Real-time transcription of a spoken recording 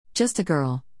Just a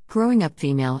girl, growing up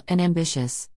female and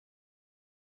ambitious.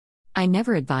 I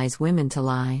never advise women to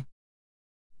lie.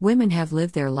 Women have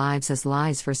lived their lives as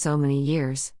lies for so many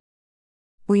years.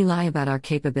 We lie about our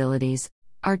capabilities,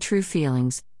 our true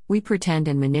feelings, we pretend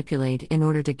and manipulate in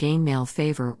order to gain male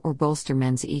favor or bolster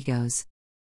men's egos.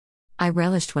 I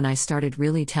relished when I started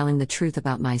really telling the truth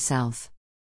about myself.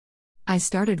 I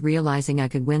started realizing I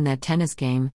could win that tennis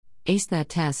game, ace that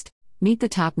test, meet the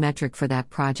top metric for that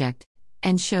project,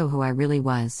 and show who I really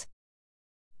was.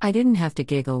 I didn't have to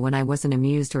giggle when I wasn't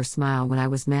amused or smile when I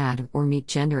was mad or meet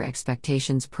gender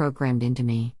expectations programmed into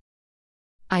me.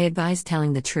 I advise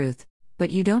telling the truth,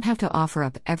 but you don't have to offer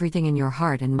up everything in your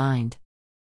heart and mind.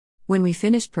 When we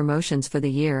finished promotions for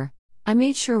the year, I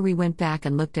made sure we went back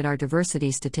and looked at our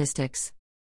diversity statistics.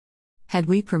 Had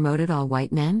we promoted all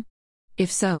white men?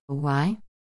 If so, why?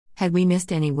 Had we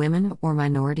missed any women or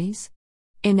minorities?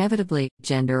 Inevitably,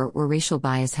 gender or racial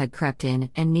bias had crept in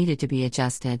and needed to be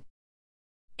adjusted.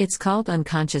 It's called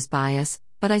unconscious bias,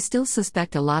 but I still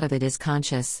suspect a lot of it is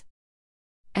conscious.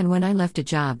 And when I left a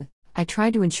job, I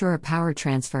tried to ensure a power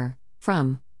transfer,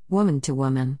 from woman to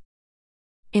woman.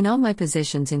 In all my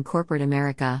positions in corporate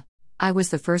America, I was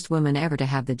the first woman ever to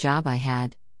have the job I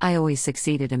had. I always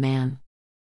succeeded a man.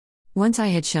 Once I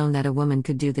had shown that a woman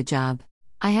could do the job,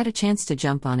 I had a chance to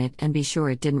jump on it and be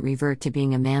sure it didn't revert to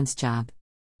being a man's job.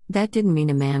 That didn't mean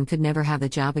a man could never have the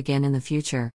job again in the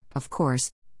future, of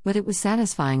course, but it was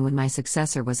satisfying when my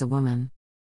successor was a woman.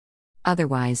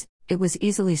 Otherwise, it was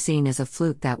easily seen as a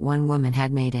fluke that one woman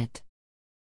had made it.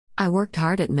 I worked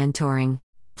hard at mentoring,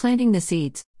 planting the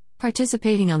seeds,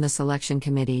 participating on the selection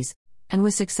committees, and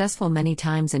was successful many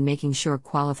times in making sure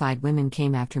qualified women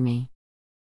came after me.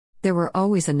 There were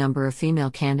always a number of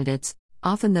female candidates,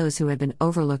 often those who had been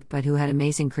overlooked but who had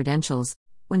amazing credentials,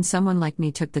 when someone like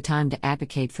me took the time to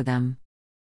advocate for them.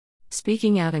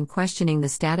 Speaking out and questioning the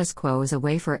status quo is a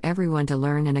way for everyone to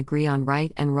learn and agree on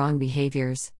right and wrong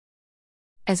behaviors.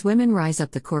 As women rise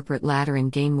up the corporate ladder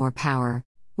and gain more power,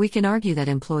 we can argue that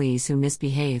employees who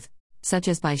misbehave, such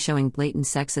as by showing blatant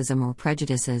sexism or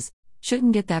prejudices,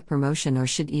 shouldn't get that promotion or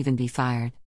should even be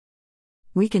fired.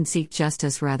 We can seek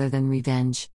justice rather than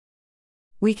revenge.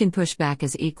 We can push back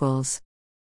as equals.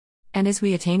 And as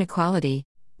we attain equality,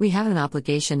 we have an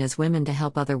obligation as women to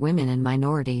help other women and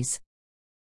minorities.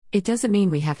 It doesn't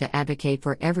mean we have to advocate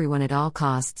for everyone at all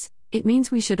costs, it means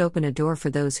we should open a door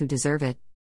for those who deserve it.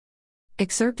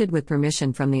 Excerpted with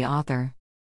permission from the author.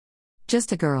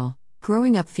 Just a Girl,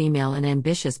 Growing Up Female and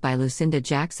Ambitious by Lucinda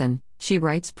Jackson, She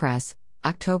Writes Press,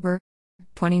 October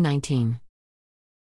 2019.